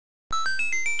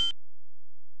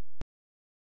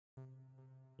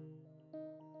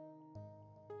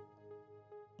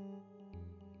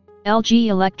LG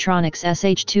Electronics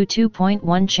SH2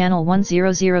 2.1 Channel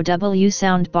 100W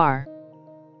soundbar.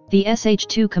 The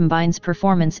SH2 combines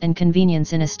performance and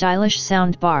convenience in a stylish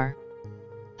soundbar.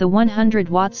 The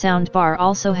 100-watt soundbar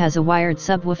also has a wired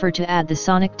subwoofer to add the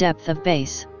sonic depth of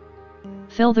bass.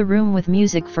 Fill the room with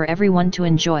music for everyone to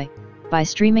enjoy, by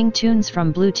streaming tunes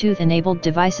from Bluetooth-enabled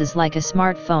devices like a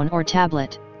smartphone or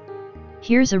tablet.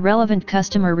 Here's a relevant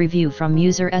customer review from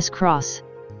user S. Cross.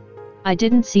 I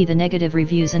didn't see the negative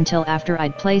reviews until after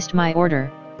I'd placed my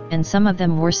order, and some of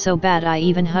them were so bad I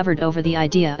even hovered over the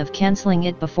idea of canceling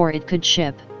it before it could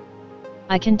ship.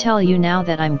 I can tell you now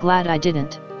that I'm glad I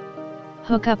didn't.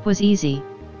 Hookup was easy,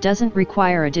 doesn't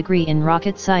require a degree in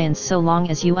rocket science so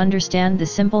long as you understand the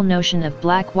simple notion of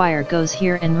black wire goes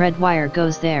here and red wire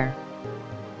goes there.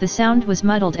 The sound was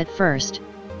muddled at first,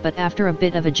 but after a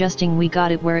bit of adjusting we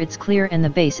got it where it's clear and the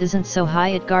bass isn't so high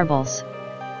it garbles.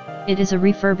 It is a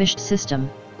refurbished system,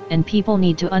 and people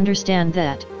need to understand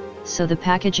that, so the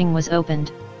packaging was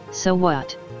opened. So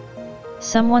what?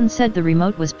 Someone said the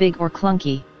remote was big or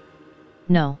clunky.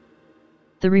 No.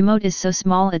 The remote is so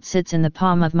small it sits in the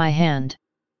palm of my hand.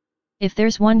 If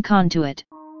there's one con to it,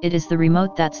 it is the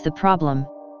remote that's the problem,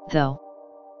 though.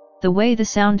 The way the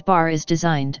sound bar is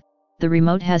designed, the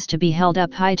remote has to be held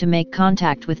up high to make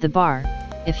contact with the bar.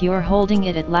 If you're holding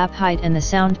it at lap height and the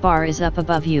sound bar is up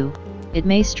above you, it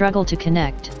may struggle to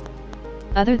connect.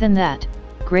 Other than that,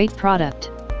 great product.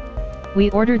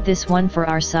 We ordered this one for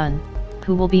our son,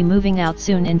 who will be moving out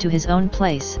soon into his own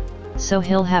place, so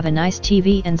he'll have a nice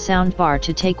TV and sound bar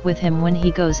to take with him when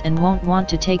he goes and won't want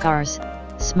to take ours.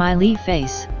 Smiley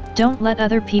face. Don't let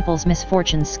other people's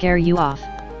misfortunes scare you off.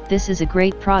 This is a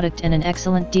great product and an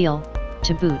excellent deal,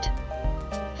 to boot.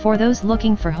 For those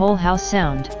looking for whole house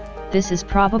sound, this is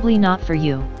probably not for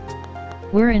you.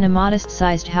 We're in a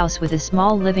modest-sized house with a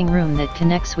small living room that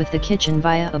connects with the kitchen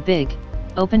via a big,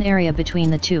 open area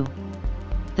between the two.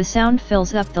 The sound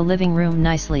fills up the living room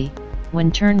nicely,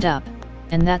 when turned up,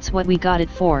 and that's what we got it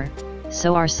for,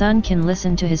 so our son can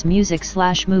listen to his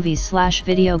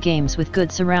music/movies/video games with good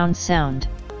surround sound.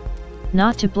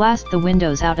 Not to blast the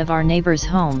windows out of our neighbors'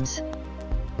 homes.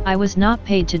 I was not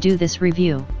paid to do this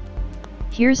review.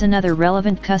 Here's another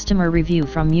relevant customer review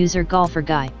from user Golfer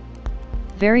Guy.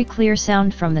 Very clear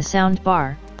sound from the sound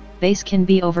bar, bass can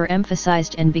be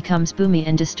overemphasized and becomes boomy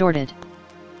and distorted.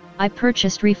 I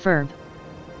purchased refurb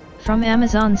from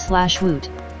Amazon/Woot,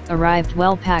 arrived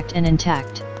well packed and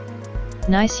intact.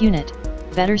 Nice unit,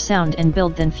 better sound and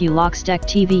build than few Lockstec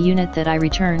TV unit that I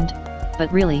returned,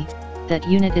 but really, that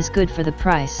unit is good for the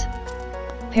price.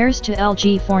 Pairs to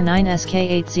LG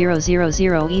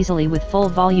 49SK8000 easily with full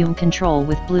volume control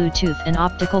with Bluetooth and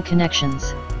optical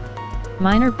connections.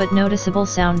 Minor but noticeable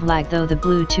sound lag though the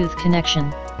Bluetooth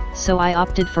connection, so I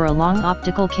opted for a long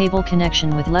optical cable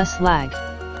connection with less lag.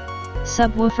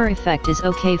 Subwoofer effect is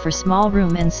okay for small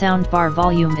room and soundbar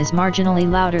volume is marginally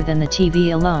louder than the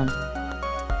TV alone.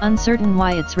 Uncertain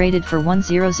why it's rated for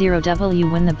 100W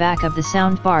when the back of the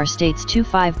soundbar states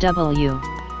 25W.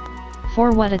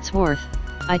 For what it's worth,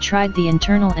 I tried the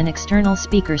internal and external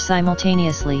speaker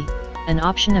simultaneously, an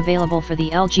option available for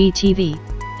the LG TV,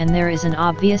 and there is an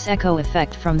obvious echo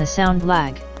effect from the sound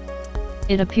lag.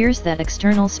 It appears that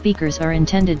external speakers are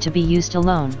intended to be used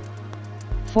alone.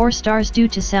 4 stars due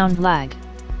to sound lag.